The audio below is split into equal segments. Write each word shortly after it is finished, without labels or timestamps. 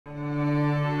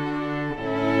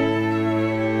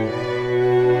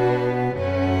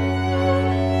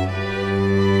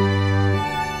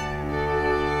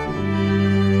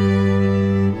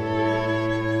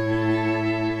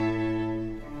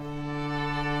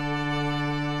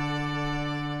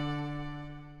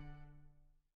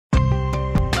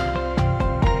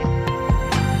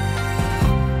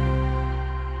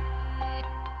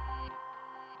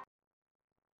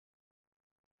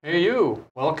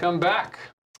welcome back.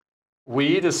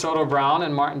 We, DeSoto Brown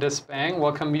and Martin Despang,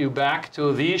 welcome you back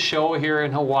to the show here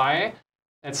in Hawaii.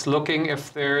 It's looking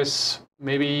if there's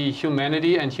maybe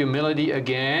humanity and humility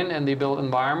again in the built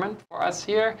environment for us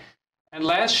here. And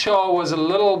last show was a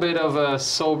little bit of a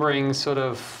sobering sort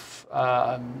of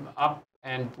up,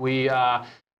 and we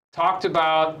talked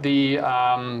about the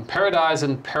paradise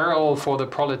and peril for the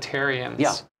proletarians.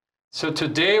 Yeah. So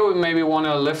today we maybe want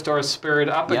to lift our spirit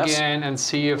up again and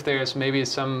see if there's maybe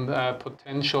some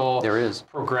potential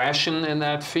progression in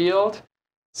that field.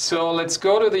 So let's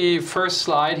go to the first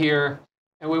slide here.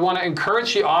 And we want to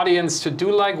encourage the audience to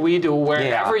do like we do,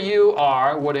 wherever you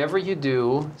are, whatever you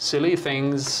do, silly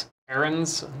things,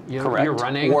 errands, you're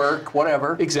running. Work,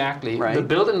 whatever. Exactly. Right. The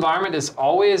built environment is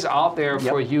always out there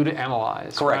for you to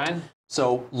analyze. Correct. Right?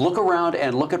 So look around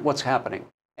and look at what's happening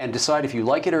and decide if you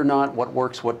like it or not, what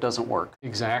works, what doesn't work.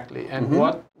 Exactly. And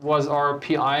what was our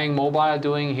PIing mobile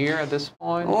doing here at this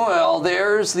point? Well,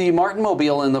 there's the Martin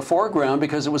Mobile in the foreground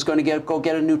because it was going to go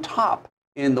get a new top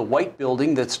in the white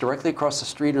building that's directly across the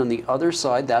street on the other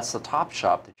side. That's the top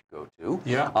shop that you go to.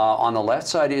 Yeah. On the left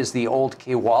side is the old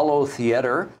Kewalo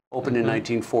Theater, opened in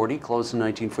 1940, closed in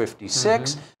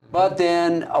 1956, but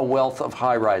then a wealth of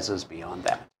high-rises beyond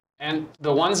that. And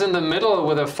the ones in the middle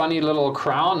with a funny little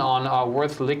crown on are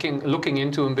worth looking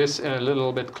into a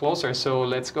little bit closer. So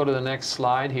let's go to the next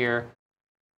slide here.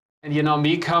 And you know,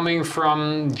 me coming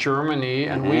from Germany,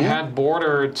 and we had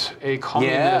bordered a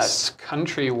communist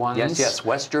country once. Yes,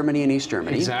 West Germany and East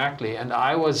Germany. Exactly. And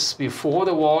I was, before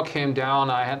the wall came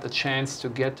down, I had the chance to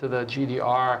get to the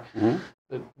GDR.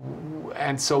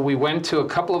 And so we went to a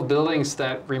couple of buildings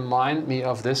that remind me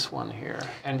of this one here.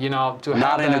 And you know, to have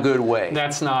not in a good way.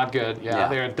 That's not good. Yeah.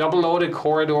 They're double-loaded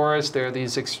corridors. They're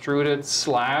these extruded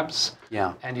slabs.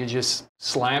 Yeah. And you just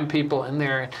slam people in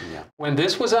there. Yeah. When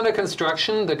this was under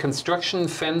construction, the construction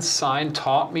fence sign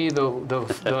taught me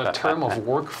the term of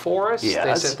workforce. Yes.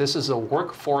 They said this is a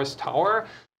workforce tower.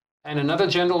 And another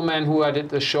gentleman who I did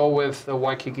the show with, the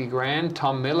Waikiki Grand,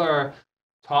 Tom Miller,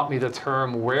 taught me the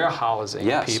term warehousing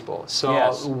people.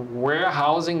 So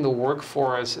warehousing the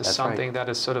workforce is something that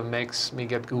is sort of makes me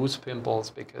get goose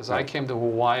pimples because I came to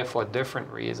Hawaii for different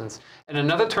reasons. And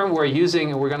another term we're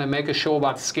using, and we're going to make a show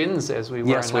about skins as we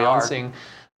were announcing.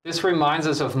 This reminds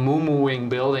us of moo-mooing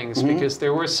buildings because they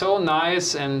were so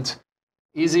nice and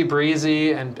easy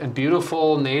breezy and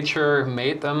beautiful. Nature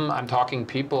made them. I'm talking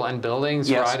people and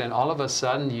buildings, right? And all of a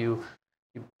sudden you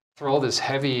throw this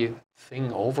heavy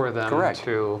thing over them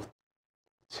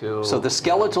so the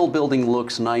skeletal building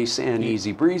looks nice and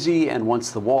easy breezy, and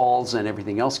once the walls and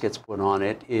everything else gets put on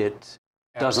it, it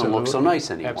doesn't look so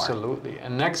nice anymore. Absolutely.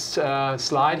 And next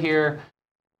slide here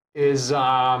is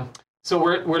so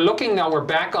we're looking now,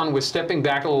 we're stepping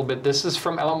back a little bit. This is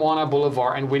from Ala Moana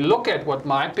Boulevard, and we look at what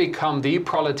might become the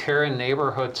proletarian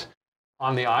neighborhood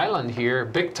on the island here,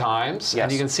 big times.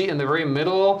 And you can see in the very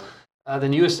middle the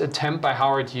newest attempt by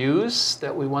Howard Hughes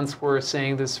that we once were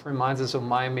saying this reminds us of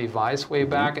Miami Vice way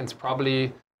back, and it's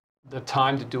probably the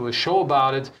time to do a show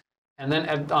about it. And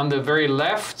then on the very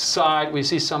left side, we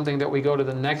see something that we go to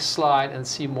the next slide and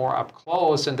see more up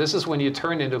close. And this is when you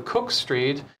turn into Cook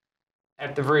Street.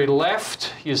 At the very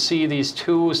left, you see these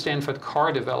two Stanford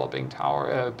Carr developing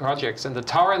tower projects. And the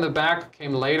tower in the back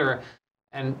came later.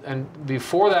 And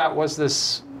before that was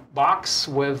this box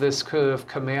with this kind of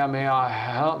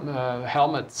Kamehameha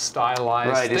helmet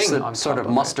stylized thing. It's the sort of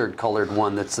mustard colored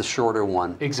one that's the shorter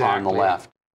one on the left.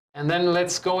 And then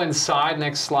let's go inside,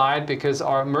 next slide, because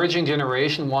our emerging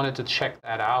generation wanted to check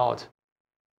that out.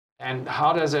 And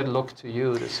how does it look to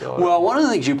you, DeSoto? Well, one of the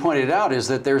things you pointed out is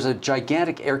that there's a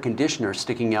gigantic air conditioner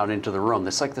sticking out into the room.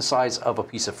 That's like the size of a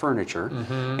piece of furniture.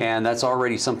 And that's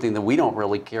already something that we don't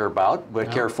really care about, but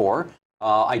care for.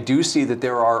 I do see that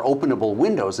there are openable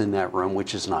windows in that room,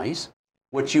 which is nice.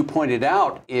 What you pointed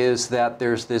out is that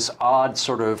there's this odd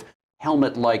sort of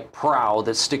helmet-like prow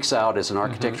that sticks out as an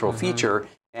architectural feature,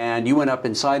 and you went up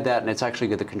inside that, and it's actually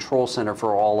got the control center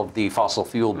for all of the fossil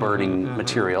fuel burning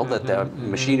material, that the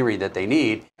machinery that they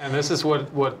need. And this is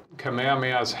what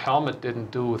Kamehameha's helmet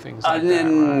didn't do, things like that,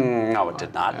 right? No, it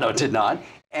did not. No, it did not.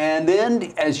 And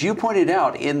then, as you pointed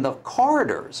out, in the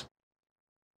corridors,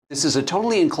 this is a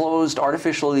totally enclosed,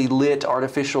 artificially lit,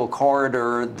 artificial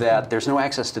corridor that there's no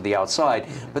access to the outside,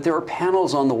 but there are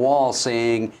panels on the wall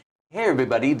saying, hey,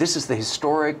 everybody, this is the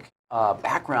historic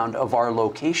background of our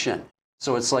location.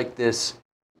 So it's like this,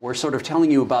 we're sort of telling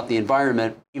you about the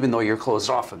environment, even though you're closed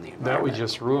off from the environment. That we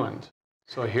just ruined.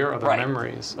 So here are the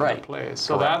memories of the place.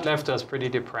 So that left us pretty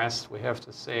depressed, we have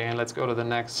to say. And let's go to the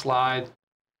next slide,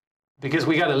 because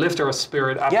we got to lift our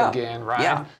spirit up again,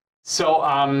 right? So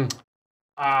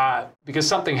because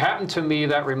something happened to me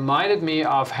that reminded me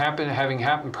of having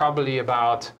happened probably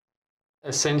about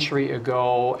a century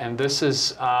ago. And this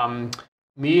is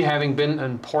me having been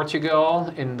in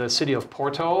Portugal, in the city of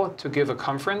Porto, to give a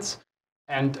conference.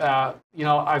 And you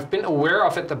know, I've been aware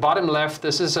of, at the bottom left,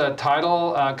 this is a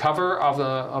title cover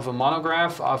of a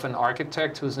monograph of an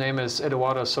architect whose name is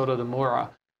Eduardo Soto de Moura.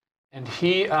 And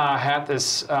he had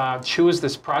this,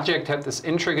 this project, had this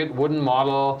intricate wooden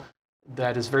model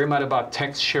that is very much about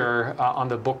texture on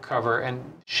the book cover. And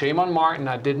shame on Martin,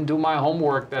 I didn't do my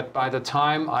homework, that by the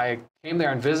time I came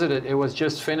there and visited, it was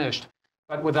just finished.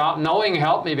 But without knowing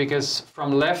helped me, because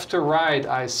from left to right,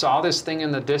 I saw this thing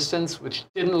in the distance, which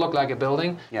didn't look like a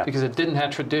building, because it didn't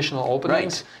have traditional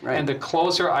openings. Right. And the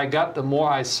closer I got, the more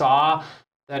I saw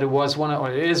that it was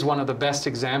it is one of the best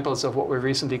examples of what we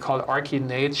recently called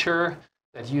archi-nature,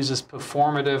 that uses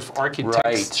performative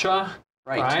architecture.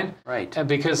 Right. And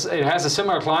because it has a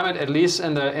similar climate, at least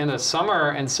in the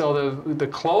summer, and so the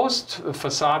closed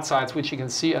facade sides, which you can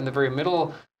see in the very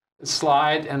middle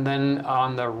slide, and then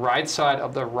on the right side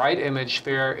of the right image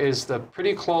there is the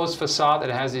pretty closed facade that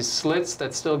has these slits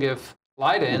that still give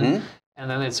light in, and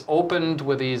then it's opened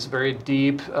with these very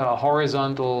deep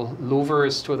horizontal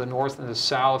louvers to the north and the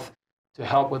south to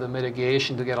help with the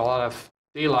mitigation, to get a lot of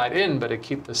daylight in, but to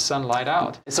keep the sunlight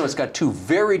out. So it's got two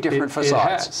very different facades. It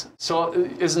has. So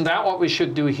isn't that what we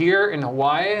should do here in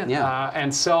Hawaii? Yeah.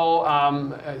 And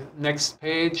so next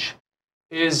page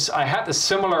is, I had a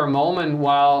similar moment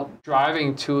while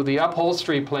driving to the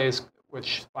upholstery place,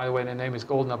 which, by the way, the name is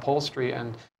Golden Upholstery,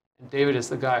 and David is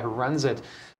the guy who runs it.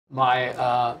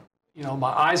 My my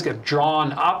eyes got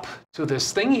drawn up to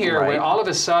this thing here, where all of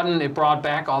a sudden it brought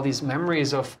back all these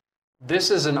memories of,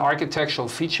 this is an architectural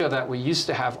feature that we used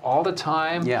to have all the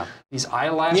time. Yeah. These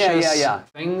eyelashes,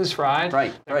 things,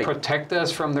 that protect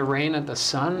us from the rain and the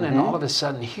sun, and all of a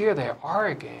sudden here they are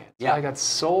again. So I got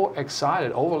so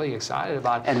excited, overly excited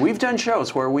about it. And we've done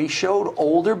shows where we showed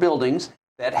older buildings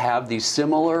that have these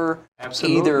similar,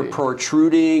 either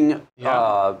protruding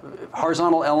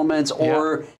horizontal elements,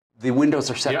 or the windows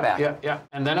are set back.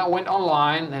 And then I went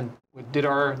online and we did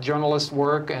our journalist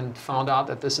work and found out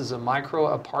that this is a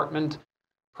micro apartment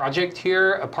project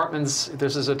here. Apartments,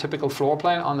 this is a typical floor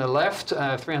plan on the left,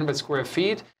 300 square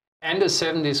feet, and a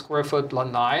 70 square foot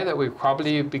lanai that we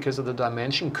probably, because of the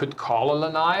dimension, could call a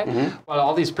lanai. While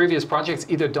all these previous projects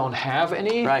either don't have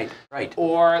any,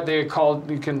 or they're called,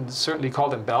 you can certainly call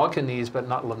them balconies, but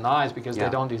not lanais, because they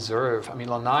don't deserve. I mean,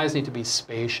 lanais need to be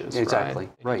spacious, They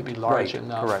need to be large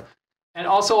enough. Correct. And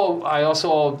also, I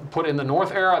also put in the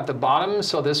north arrow at the bottom.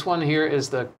 So this one here is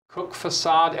the Cook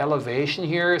facade elevation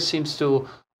here. Seems to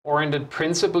orient it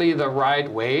principally the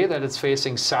right way, that it's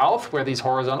facing south, where these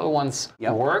horizontal ones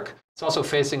work. It's also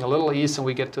facing a little east, and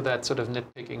we get to that sort of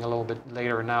nitpicking a little bit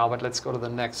later now. But let's go to the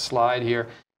next slide here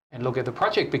and look at the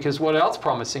project, because what else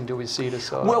promising do we see?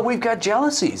 Well, we've got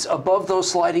jalousies above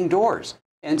those sliding doors.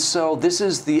 And so this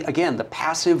is, again, the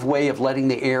passive way of letting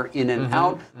the air in and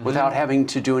out without having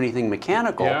to do anything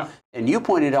mechanical. And you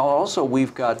pointed out also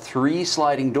we've got 3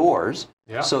 sliding doors.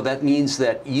 So that means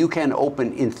that you can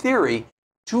open, in theory,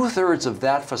 2/3 of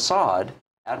that facade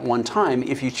at one time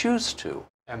if you choose to.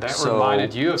 And that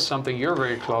reminded you of something you're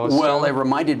very close to. Well, it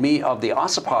reminded me of the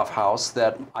Osipov house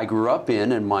that I grew up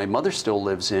in and my mother still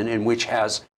lives in which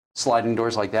has sliding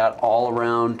doors like that all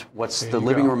around the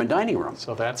living room and dining room.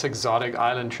 So that's exotic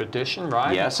island tradition,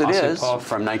 right? Yes, it is.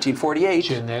 From 1948.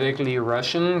 Genetically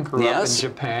Russian, grew up in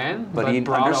Japan, but he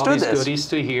brought understood all these this. goodies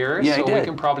to here. Yeah, so we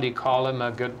can probably call him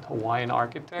a good Hawaiian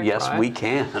architect. Yes, we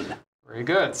can. Very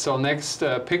good. So next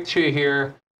picture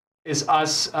here is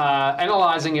us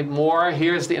analyzing it more.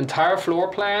 Here's the entire floor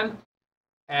plan.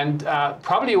 And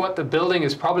probably what the building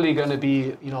is probably going to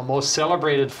be, most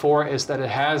celebrated for is that it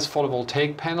has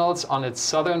photovoltaic panels on its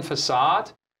southern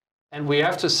facade. And we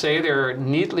have to say they're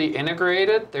neatly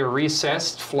integrated. They're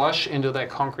recessed flush into that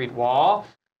concrete wall.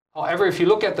 However, if you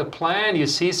look at the plan, you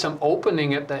see some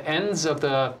opening at the ends of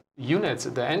the units,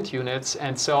 at the end units.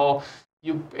 And so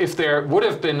if there would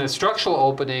have been a structural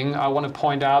opening, I want to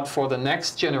point out for the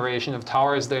next generation of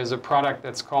towers, there's a product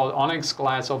that's called Onyx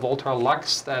Glass or Voltar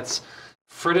Lux that's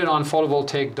fritted on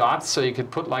photovoltaic dots, so you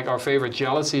could put like our favorite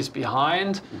jalousies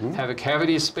behind, have a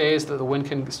cavity space that the wind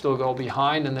can still go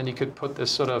behind, and then you could put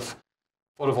this sort of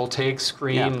photovoltaic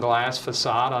screen glass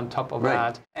facade on top of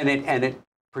that. And it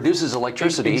produces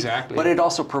electricity, but it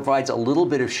also provides a little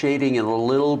bit of shading and a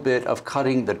little bit of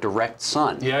cutting the direct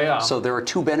sun. So there are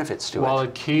 2 benefits to it. Well,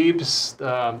 it keeps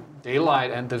the daylight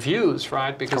and the views,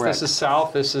 right? Because this is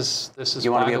south, this is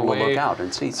you want to be able to look out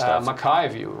and see stuff. Mackay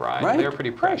view, right? They're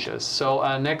pretty precious.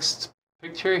 So next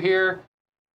picture here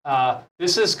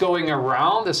This is going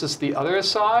around. This is the other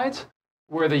side,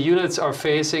 where the units are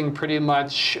facing pretty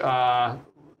much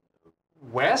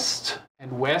west.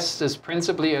 And west is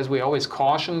principally, as we always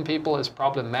caution people, is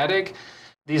problematic.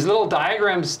 These little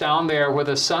diagrams down there with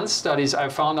the sun studies, I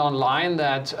found online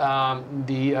that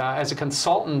as a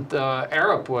consultant,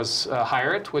 Arab was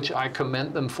hired, which I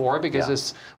commend them for, because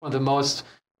it's one of the most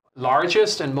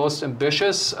largest and most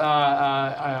ambitious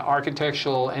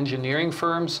architectural engineering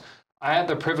firms. I had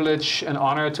the privilege and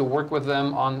honor to work with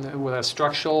them with a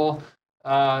structural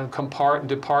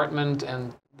department,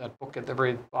 and that book at the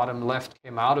very bottom left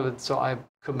came out of it. So I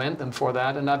commend them for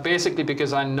that. And basically,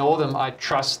 because I know them, I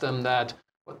trust them that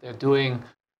what they're doing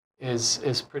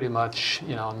is pretty much,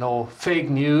 no fake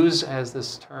news, as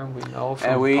this term we know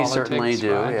from and we politics, certainly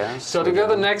do, right? yes. So to go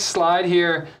to the next slide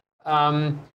here,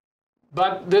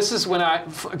 but this is when I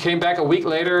came back a week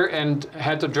later and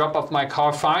had to drop off my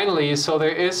car finally. So there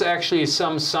is actually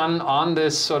some sun on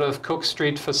this sort of Cook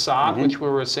Street facade, which we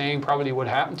were saying probably would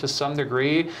happen to some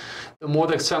degree. The more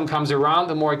the sun comes around,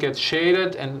 the more it gets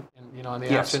shaded. And in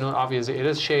the afternoon, obviously, it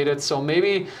is shaded. So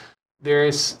maybe there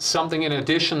is something in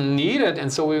addition needed.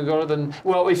 And so we go to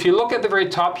well, if you look at the very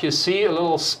top, you see a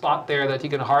little spot there that you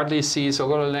can hardly see. So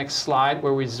go to the next slide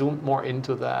where we zoom more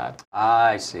into that.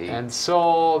 I see. And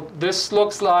so this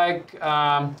looks like,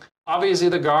 obviously,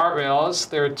 the guardrails.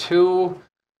 There are two,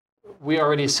 we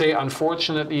already say,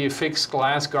 unfortunately, fixed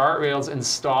glass guardrails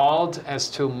installed as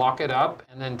to mock it up.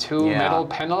 And then two metal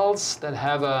panels that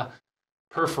have a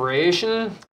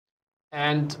perforation.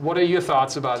 And what are your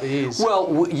thoughts about these?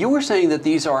 Well, you were saying that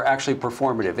these are actually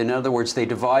performative. In other words, they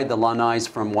divide the lanais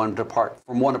from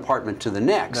one apartment to the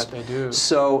next. That they do.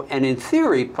 So, and in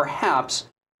theory, perhaps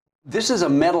this is a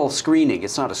metal screening.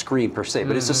 It's not a screen per se,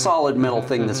 but it's a solid metal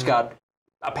thing that's got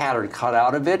a pattern cut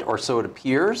out of it, or so it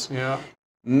appears. Yeah.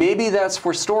 Maybe that's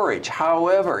for storage.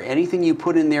 However, anything you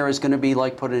put in there is going to be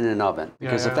like put in an oven,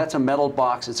 because if that's a metal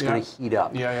box, it's going to heat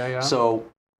up. So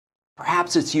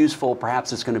perhaps it's useful,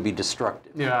 perhaps it's going to be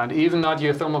destructive. Yeah, and even not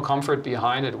your thermal comfort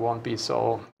behind it won't be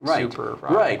so super.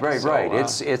 Right.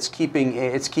 It's keeping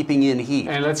in heat.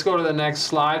 And let's go to the next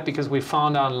slide, because we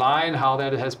found online how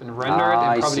that has been rendered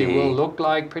and probably will look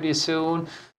like pretty soon.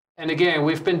 And again,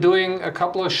 we've been doing a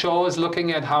couple of shows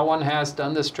looking at how one has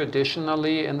done this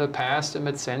traditionally in the past, in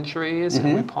mid-centuries,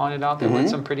 and we pointed out there were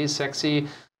some pretty sexy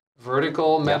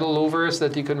vertical metal louvers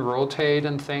that you can rotate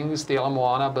and things. The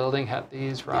Nohona building had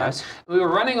these, right? Yes. We were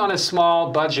running on a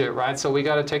small budget, right? So we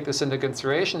got to take this into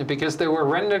consideration. Because they were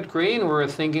rendered green, we were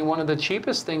thinking one of the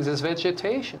cheapest things is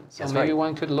vegetation. So maybe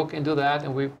one could look into that,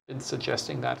 and we've been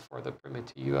suggesting that for the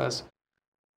Primitivas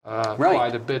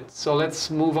quite a bit. So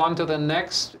let's move on to the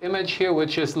next image here,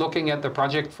 which is looking at the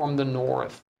project from the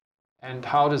north. And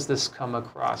how does this come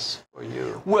across for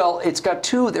you? Well,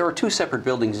 there are two separate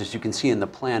buildings, as you can see in the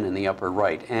plan in the upper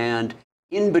right. And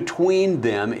in between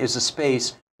them is a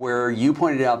space where you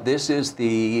pointed out this is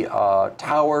the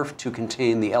tower to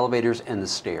contain the elevators and the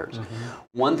stairs.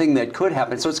 One thing that could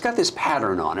happen, so it's got this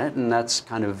pattern on it, and that's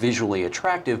kind of visually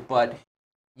attractive, but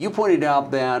you pointed out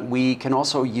that we can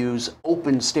also use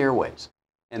open stairways.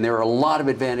 And there are a lot of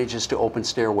advantages to open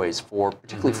stairways,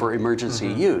 particularly for emergency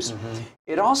use.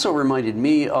 It also reminded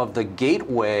me of the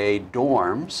gateway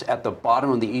dorms at the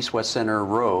bottom of the East-West Center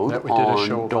Road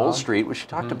on Dole Street, which we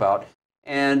talked about.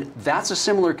 And that's a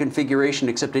similar configuration,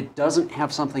 except it doesn't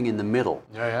have something in the middle.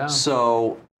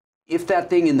 So if that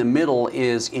thing in the middle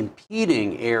is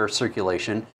impeding air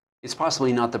circulation, it's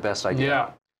possibly not the best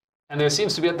idea. And there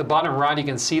seems to be at the bottom right, you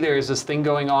can see there is this thing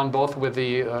going on both with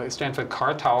the Stanford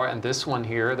Carr Tower and this one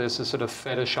here. There's a sort of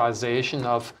fetishization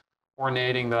of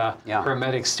ornating the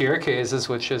hermetic staircases,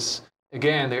 which is,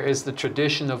 again, there is the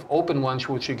tradition of open ones,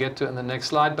 which you get to in the next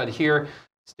slide. But here,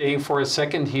 staying for a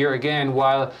second here again,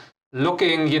 while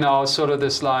looking, sort of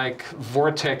this like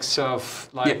vortex of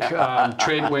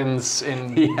trade winds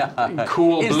in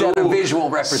cool blue. Is that a visual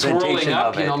representation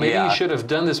up, of it? Maybe you should have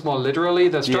done this more literally.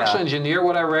 The structural engineer,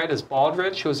 what I read, is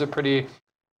Baldrige, who's a pretty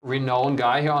renowned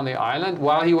guy here on the island.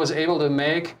 While he was able to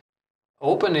make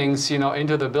openings,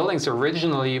 into the buildings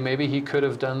originally, maybe he could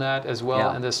have done that as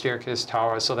well in the staircase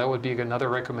tower. So that would be another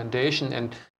recommendation.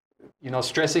 And,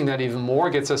 stressing that even more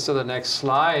gets us to the next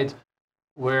slide,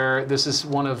 where this is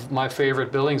one of my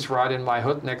favorite buildings right in my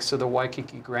hood next to the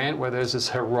Waikiki Grand, where there's this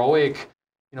heroic,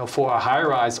 for a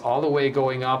high-rise all the way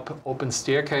going up open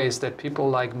staircase that people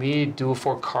like me do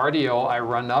for cardio. I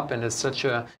run up, and it's such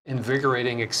a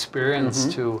invigorating experience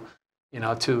to,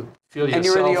 to feel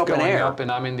yourself going up,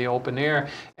 and I'm in the open air.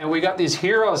 And we got these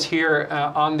heroes here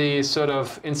on the sort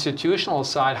of institutional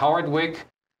side. Howard Wick,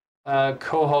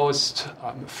 co-host,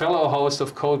 fellow host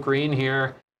of Code Green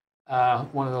here,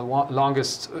 one of the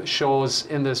longest shows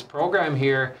in this program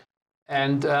here,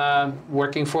 and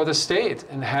working for the state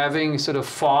and having sort of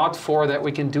fought for that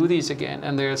we can do these again.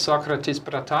 And there's Socrates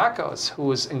Pratakos,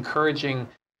 who is encouraging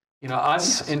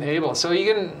us in Able. So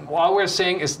you can, all we're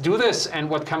saying is do this, and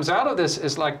what comes out of this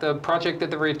is like the project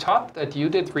at the very top that you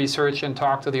did research and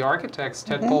talked to the architects,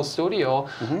 Ted Pole Studio.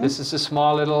 This is a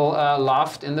small little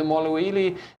loft in the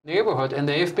Moloili neighborhood, and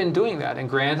they've been doing that. And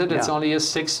granted, it's only a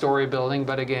 6-story building,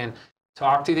 but again,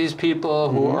 talk to these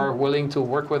people who are willing to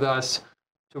work with us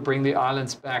to bring the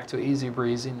islands back to easy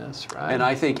breeziness, right? And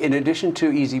I think in addition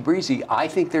to easy breezy, I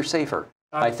think they're safer.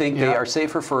 I think they are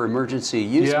safer for emergency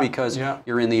use because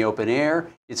you're in the open air.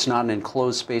 It's not an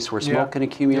enclosed space where smoke can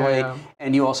accumulate,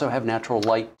 and you also have natural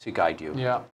light to guide you.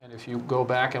 Yeah, and if you go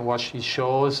back and watch these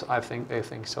shows, I think they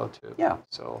think so too. Yeah.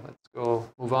 So let's go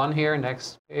move on here,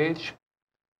 next page.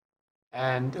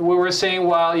 And we were saying,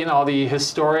 well, the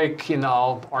historic,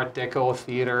 Art Deco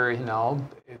theater,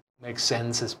 it makes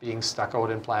sense as being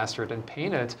stuccoed and plastered and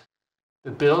painted. The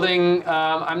building,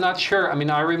 I'm not sure. I mean,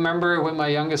 I remember when my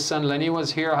youngest son Lenny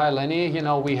was here. Hi, Lenny.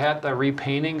 We had the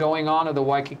repainting going on of the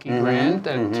Waikiki Grand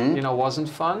that wasn't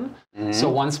fun. So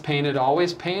once painted,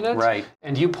 always painted. Right.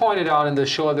 And you pointed out in the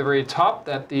show at the very top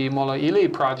that the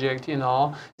Moloili project,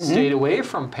 stayed away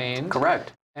from paint.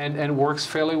 Correct. And works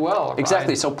fairly well.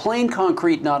 Exactly. Right? So plain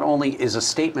concrete not only is a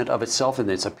statement of itself in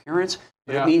its appearance,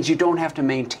 but it means you don't have to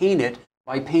maintain it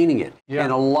by painting it.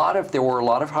 And there were a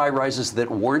lot of high-rises that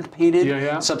weren't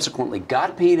painted, subsequently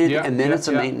got painted, and then it's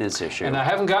a maintenance issue. And I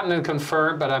haven't gotten it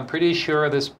confirmed, but I'm pretty sure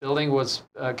this building was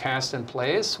cast in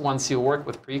place once you work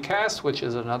with precast, which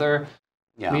is another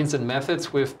means and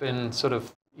methods we've been sort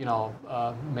of,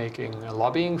 making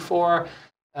lobbying for.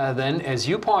 Then, as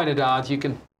you pointed out, you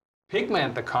can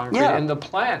pigment the concrete in the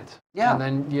plant. Yeah. And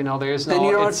then, there's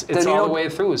no, it's all the way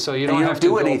through. So you don't have to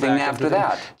do go anything back after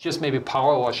that. Just maybe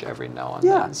power wash every now and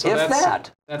then. So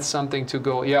that's something to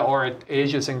go, or it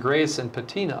ages in grace and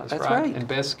patinas, that's right? In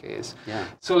best case. Yeah.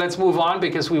 So let's move on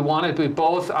because we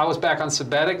both, I was back on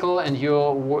sabbatical and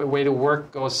your way to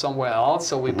work goes somewhere else.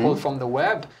 So we pulled from the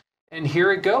web. And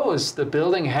here it goes. The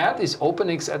building had these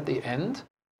openings at the end.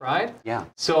 Right? Yeah.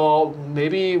 So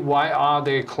maybe why are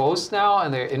they closed now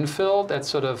and they're infilled? That's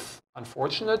sort of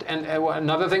unfortunate. And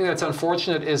another thing that's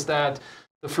unfortunate is that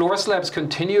the floor slabs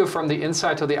continue from the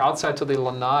inside to the outside to the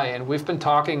lanai. And we've been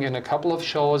talking in a couple of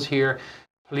shows here.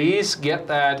 Please get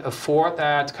that, afford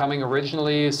that, coming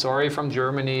originally, sorry, from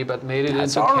Germany, but made it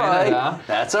into Canada.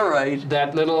 That's all right.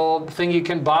 That little thing you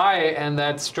can buy and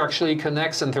that structurally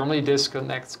connects and thermally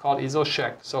disconnects called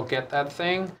ISOCheck. So get that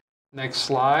thing. Next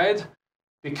slide.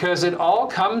 Because it all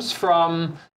comes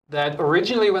from that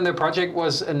originally when the project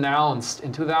was announced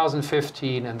in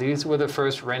 2015, and these were the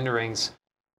first renderings,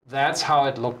 that's how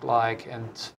it looked like. And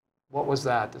what was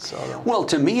that, DeSoto? Well,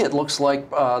 to me, it looks like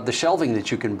the shelving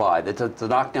that you can buy, the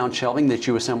knockdown shelving that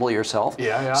you assemble yourself.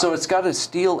 Yeah. So it's got a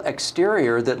steel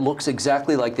exterior that looks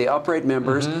exactly like the upright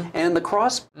members and the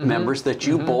cross members that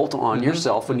you bolt on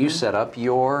yourself when you set up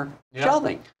your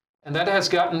shelving. And that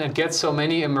has it gets so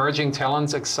many emerging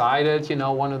talents excited.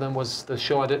 One of them was the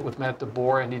show I did with Matt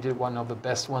DeBoer, and he did one of the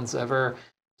best ones ever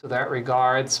to that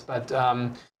regards. But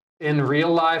in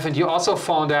real life, and you also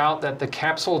found out that the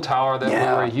capsule tower that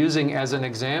we were using as an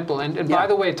example, and by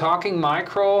the way, talking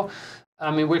micro, I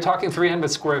mean, we're talking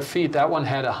 300 square feet. That one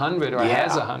had 100 or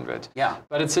has 100. Yeah.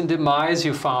 But it's in demise,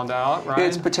 you found out, right?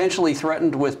 It's potentially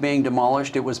threatened with being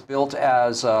demolished. It was built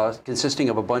as consisting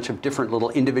of a bunch of different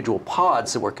little individual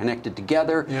pods that were connected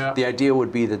together. Yeah. The idea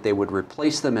would be that they would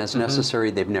replace them as necessary.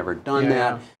 They've never done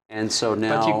that. And so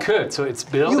now... But you could. So it's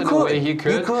built in a way you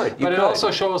could. You could. But it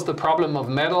also shows the problem of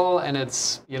metal and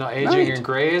its aging in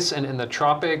grace. And in the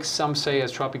tropics, some say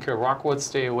as tropical rockwood,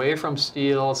 stay away from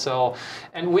steel. So,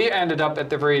 and we ended up at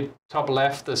the very top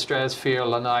left, the stratosphere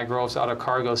lanai grows out of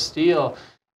cargo steel.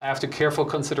 After careful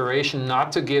consideration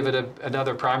not to give it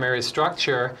another primary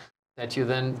structure that you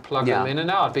then plug them in and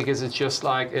out, because it's just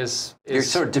like you're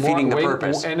sort of defeating the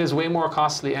purpose, and is way more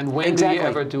costly. And when do you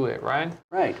ever do it, right?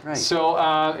 Right. So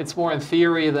it's more in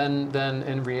theory than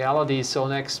in reality. So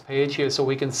next page here, so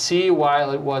we can see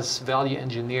why it was value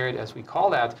engineered, as we call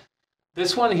that.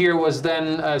 This one here was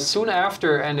then soon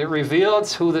after, and it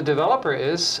reveals who the developer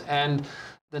is, and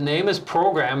the name is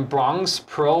Program. Bronx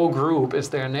Pro Group is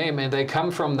their name, and they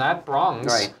come from that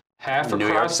Bronx, half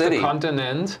across the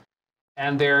continent.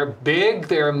 And they're big,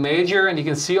 they're major, and you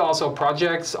can see also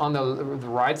projects on the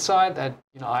right side that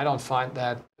I don't find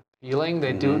that appealing.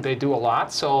 They do a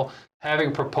lot. So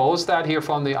having proposed that here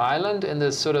from the island in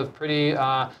this sort of pretty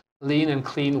lean and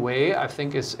clean way, I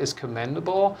think is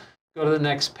commendable. Go to the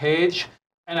next page.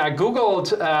 And I Googled,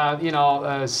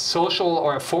 social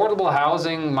or affordable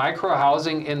housing, micro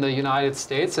housing in the United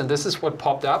States, and this is what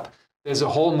popped up. There's a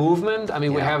whole movement. I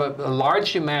mean, we have a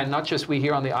large demand, not just we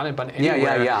here on the island, but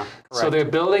anywhere. Yeah. So they're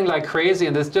building like crazy,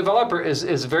 and this developer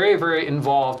is very, very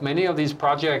involved. Many of these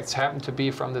projects happen to be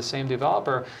from the same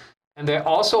developer. And they're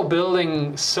also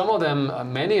building some of them,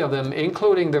 many of them,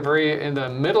 including in the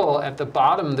middle at the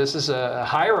bottom. This is a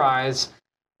high-rise,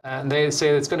 and they say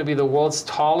it's going to be the world's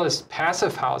tallest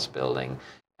passive house building.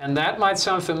 And that might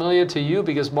sound familiar to you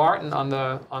because Martin on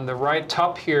the right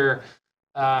top here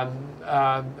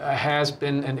has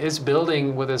been and is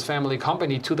building with his family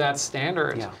company to that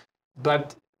standard. Yeah.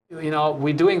 But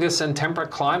we're doing this in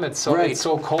temperate climates, so it's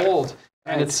so cold.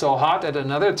 And it's so hot at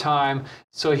another time.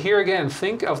 So here again,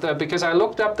 think of that, because I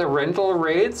looked up the rental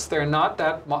rates. They're not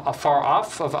that far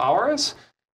off of ours.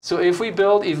 So if we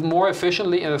build even more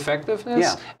efficiently and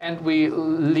effectiveness, and we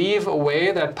leave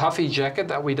away that puffy jacket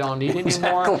that we don't need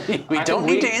anymore, we don't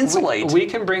need to insulate. We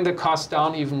can bring the cost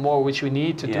down even more, which we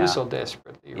need to do so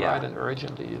desperately, right, and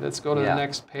urgently. Let's go to the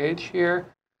next page here.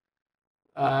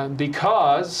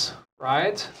 Because,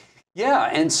 right? Yeah,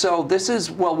 and so this is,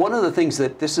 well, one of the things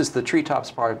this is the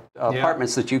treetops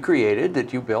apartments that you created,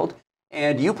 that you built,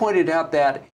 and you pointed out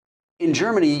that in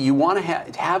Germany you want to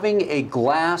having a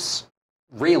glass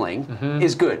railing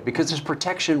is good because there's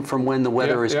protection from when the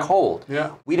weather is cold.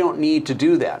 Yeah. We don't need to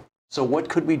do that. So what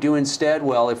could we do instead?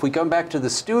 Well, if we come back to the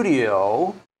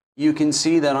studio, you can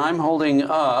see that I'm holding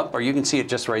up, or you can see it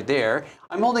just right there,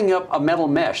 I'm holding up a metal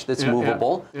mesh that's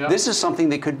movable. Yeah. This is something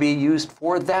that could be used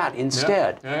for that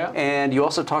instead. Yeah. And you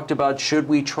also talked about, should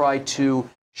we try to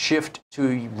shift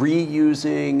to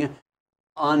reusing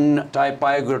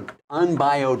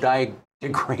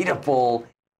unbiodegradable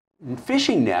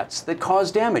fishing nets that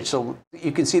cause damage. So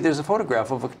you can see there's a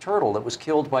photograph of a turtle that was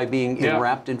killed by being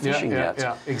enwrapped in fishing nets.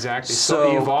 Yeah, exactly.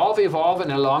 So evolve,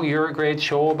 and along your great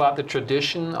show about the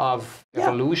tradition of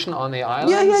evolution on the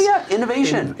islands.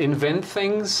 Innovation. Invent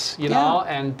things, you know,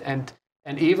 and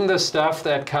even the stuff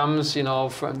that comes,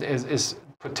 from is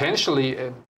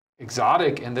potentially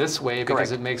exotic in this way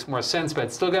because it makes more sense, but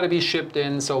it's still got to be shipped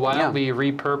in. So why don't we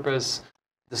repurpose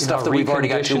the stuff that we've already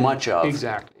got too much of?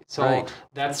 Exactly. So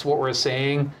that's what we're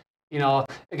saying.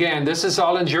 Again, this is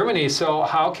all in Germany. So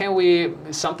how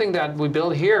can something that we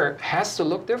build here has to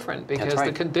look different because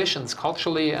the conditions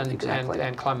culturally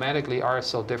and climatically are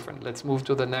so different. Let's move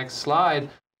to the next slide.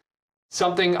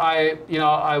 Something I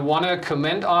want to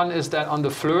comment on is that on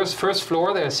the first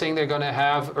floor, they're saying they're going to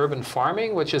have urban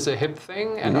farming, which is a hip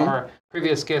thing. And our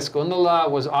previous guest,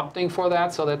 Gundula, was opting for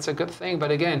that, so that's a good thing.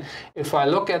 But again, if I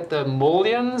look at the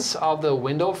mullions of the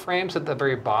window frames at the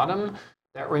very bottom,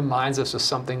 that reminds us of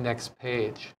something. Next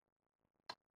page.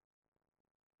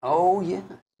 Oh, yeah.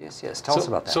 Yes. Tell us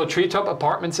about that. So treetop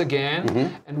apartments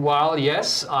again. And while,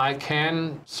 yes, I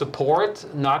can support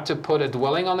not to put a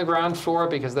dwelling on the ground floor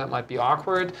because that might be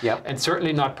awkward, and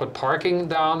certainly not put parking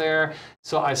down there.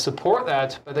 So I support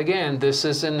that. But again, this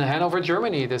is in Hanover,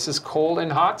 Germany. This is cold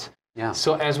and hot. Yeah.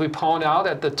 So as we point out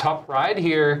at the top right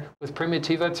here with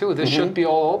Primitiva 2, this should be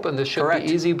all open. This should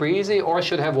be easy breezy, or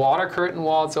should have water curtain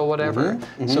walls or whatever.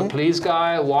 So please,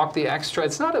 guy, walk the extra.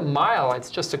 It's not a mile. It's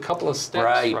just a couple of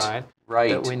steps, right?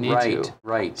 That we need to.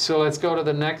 So let's go to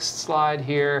the next slide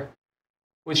here,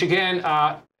 which again,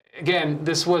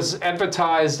 this was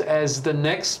advertised as the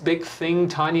next big thing,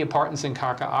 tiny apartments in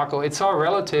Kaka'ako. It's all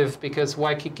relative because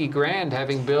Waikiki Grand,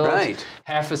 having built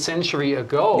half a century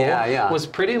ago, was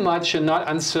pretty much a not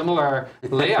unsimilar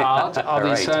layout of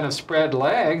these kind of spread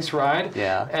legs, right?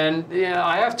 Yeah. And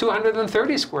I have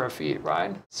 230 square feet,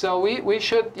 right? So we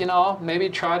should, maybe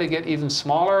try to get even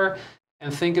smaller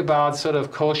and think about sort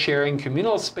of co-sharing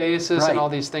communal spaces and all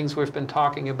these things we've been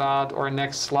talking about. Or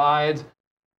next slide.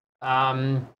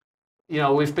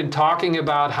 We've been talking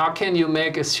about how can you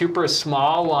make a super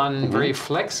small one very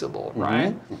flexible,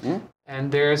 right? And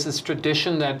there's this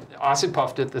tradition that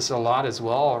Osipov did this a lot as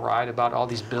well, right? About all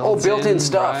these built-in built-in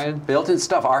stuff. Right? Built-in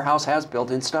stuff. Our house has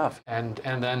built-in stuff. And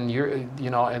then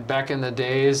and back in the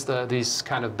days, these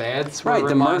kind of beds were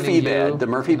the Murphy bed. The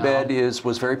Murphy bed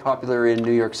was very popular in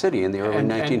New York City in the early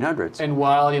 1900s. And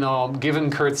while given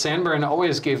Kurt Sandburn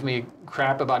always gave me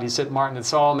crap about, he said, Martin,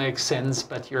 it all makes sense,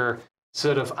 but you're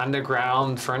sort of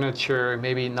underground furniture,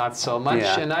 maybe not so much.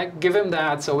 And I give him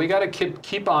that. So we got to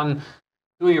keep on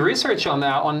doing research on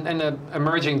that, and an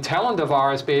emerging talent of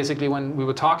ours, basically, when we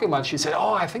were talking about it, she said,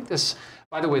 oh, I think this,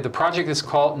 by the way, the project is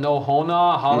called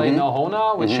Nohona, Hale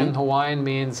Nohona, which in Hawaiian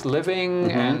means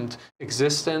living and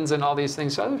existence and all these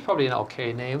things. So that's probably an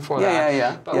okay name for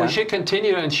that. But we should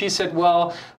continue. And she said,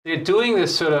 well, they're doing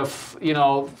this sort of, you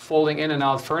know, folding in and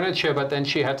out furniture, but then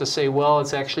she had to say, well,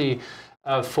 it's actually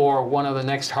for one of the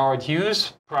next Howard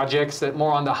Hughes projects that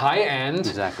more on the high end.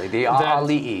 Exactly, the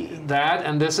a'ali'i. That,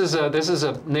 and this is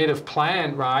a native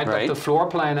plant, right? But the floor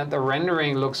plan and the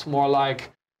rendering looks more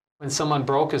like when someone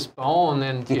broke his bone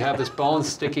and you have this bone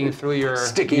sticking through your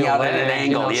out at an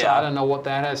angle, you know, so I don't know what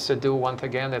that has to do. Once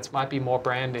again, that might be more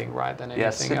branding, right, than anything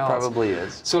else. Yes, it probably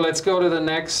is. So let's go to the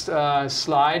next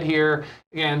slide here.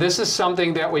 Again, this is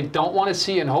something that we don't want to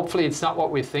see, and hopefully it's not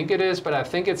what we think it is, but I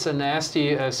think it's a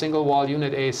nasty single wall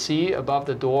unit AC above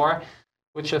the door,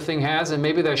 which the thing has, and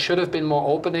maybe there should have been more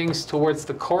openings towards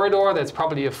the corridor. That's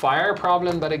probably a fire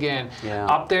problem, but again,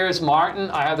 up there is Martin.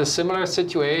 I had a similar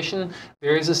situation.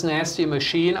 There is this nasty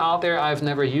machine out there. I've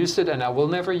never used it, and I will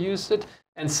never use it.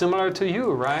 And similar to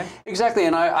you, right? Exactly,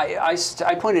 and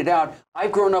I pointed out,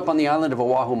 I've grown up on the island of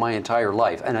Oahu my entire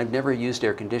life, and I've never used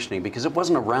air conditioning because it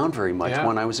wasn't around very much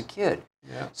when I was a kid.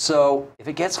 So if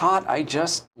it gets hot, I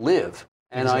just live,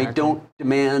 and I don't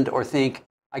demand or think,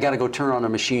 I got to go turn on a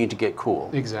machine to get cool.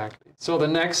 Exactly. So the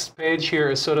next page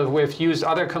here is sort of, we've used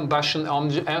other combustion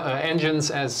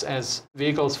engines as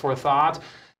vehicles for thought.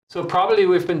 So probably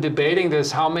we've been debating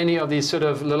this, how many of these sort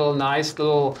of nice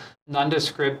little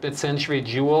nondescript mid-century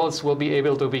jewels will be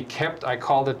able to be kept. I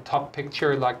call the top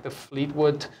picture like the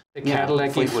Fleetwood, the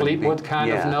Cadillac Fleetwood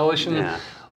kind of notion.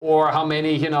 Or how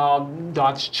many, you know,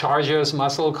 Dodge Chargers,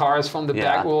 muscle cars from the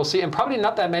back we'll see. And probably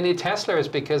not that many Teslas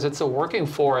because it's a working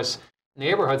force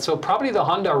neighborhood. So probably the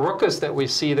Honda Ruckus that we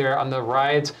see there on the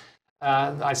right,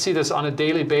 I see this on a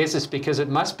daily basis because it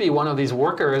must be one of these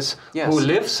workers who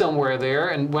live somewhere there.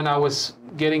 And when I was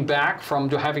getting back from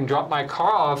having dropped my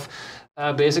car off,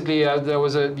 basically there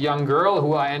was a young girl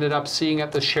who I ended up seeing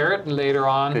at the Sheraton later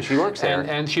on. Because she works there.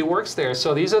 And she works there.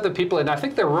 So these are the people, and I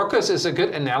think the Ruckus is a good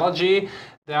analogy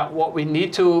that what we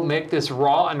need to make this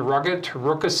raw and rugged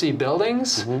Ruckusy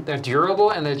buildings, they're durable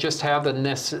and they just have the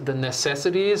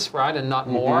necessities, right, and not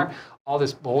more. All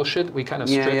this bullshit we kind of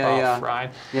strip off,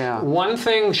 right? One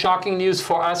thing, shocking news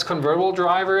for us convertible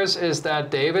drivers, is that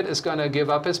David is going to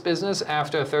give up his business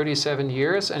after 37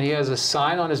 years, and he has a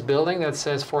sign on his building that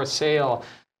says for sale.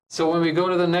 So when we go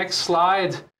to the next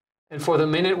slide, and for the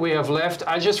minute we have left,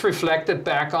 I just reflected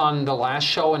back on the last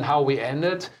show and how we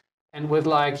ended. And with,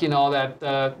 like, you know, that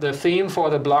the theme for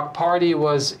the block party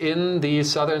was in the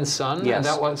Southern Sun, and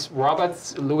that was Robert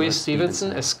Louis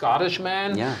Stevenson, a Scottish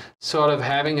man, sort of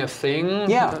having a thing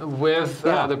with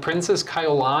the Princess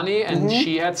Kaiulani, and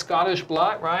she had Scottish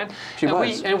blood, right?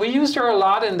 And we used her a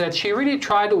lot in that she really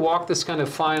tried to walk this kind of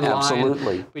fine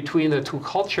line between the two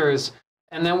cultures.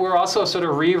 And then we're also sort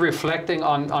of reflecting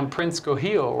on Prince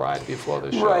Kohio, right, before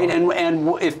the show. Right, and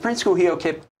if Prince Kohio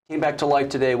came back to life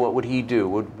today, what would he do?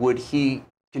 Would he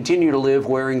continue to live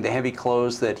wearing the heavy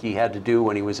clothes that he had to do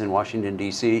when he was in Washington,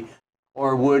 D.C.?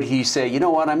 Or would he say, you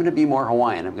know what, I'm going to be more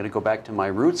Hawaiian. I'm going to go back to my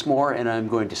roots more, and I'm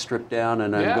going to strip down,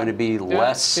 and I'm going to be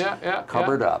less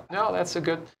covered up? No, that's a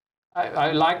good...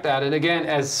 I like that. And again,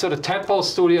 as sort of Tadpole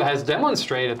Studio has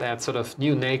demonstrated that sort of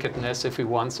new nakedness, if we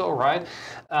want so, right?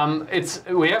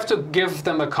 We have to give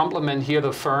them a compliment here,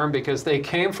 the firm, because they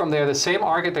came from there, the same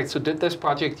architects who did this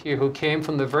project here, who came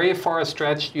from the very far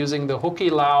stretch using the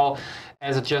hukilau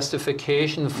as a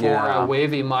justification for a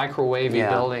wavy, microwavy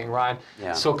building, right?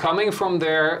 So coming from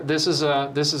there, this is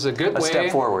a good way. A step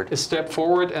forward. A step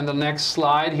forward. And the next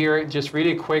slide here, just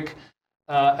really quick.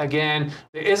 Again,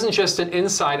 there isn't just an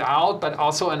inside-out, but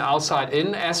also an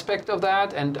outside-in aspect of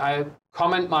that. And I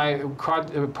comment my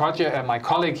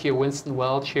colleague here, Winston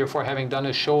Welch, here, for having done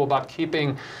a show about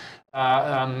keeping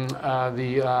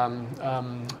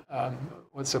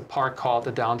what's the park called?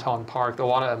 The downtown park, the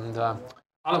water.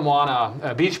 Ala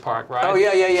Moana Beach Park, right? Oh,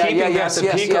 yeah.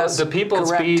 The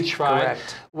people's beach, right?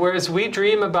 Correct. Whereas we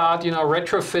dream about, you know,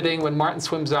 retrofitting when Martin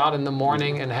swims out in the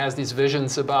morning and has these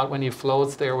visions about when he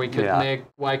floats there, we could make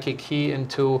Waikiki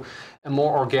into a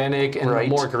more organic and a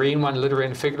more green one, literally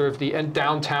and figuratively. And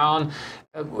downtown,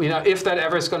 you know, if that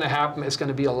ever is going to happen, it's going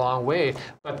to be a long way.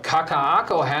 But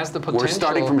Kaka'ako has the potential. We're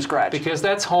starting from scratch. Because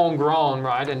that's homegrown,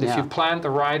 right? And if you plant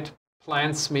the right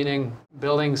plants, meaning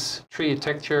buildings, tree,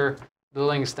 texture,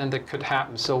 buildings, then that could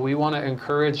happen. So we want to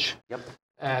encourage,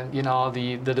 and you know,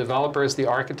 the developers, the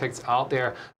architects out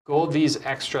there, go these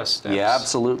extra steps. Yeah,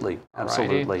 absolutely,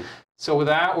 absolutely. Alrighty. So with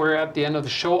that, we're at the end of the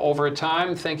show over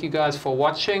time. Thank you guys for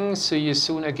watching. See you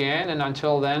soon again, and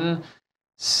until then,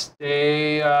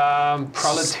 stay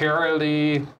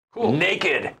proletarially cool.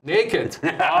 Naked. Naked.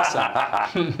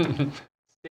 Awesome.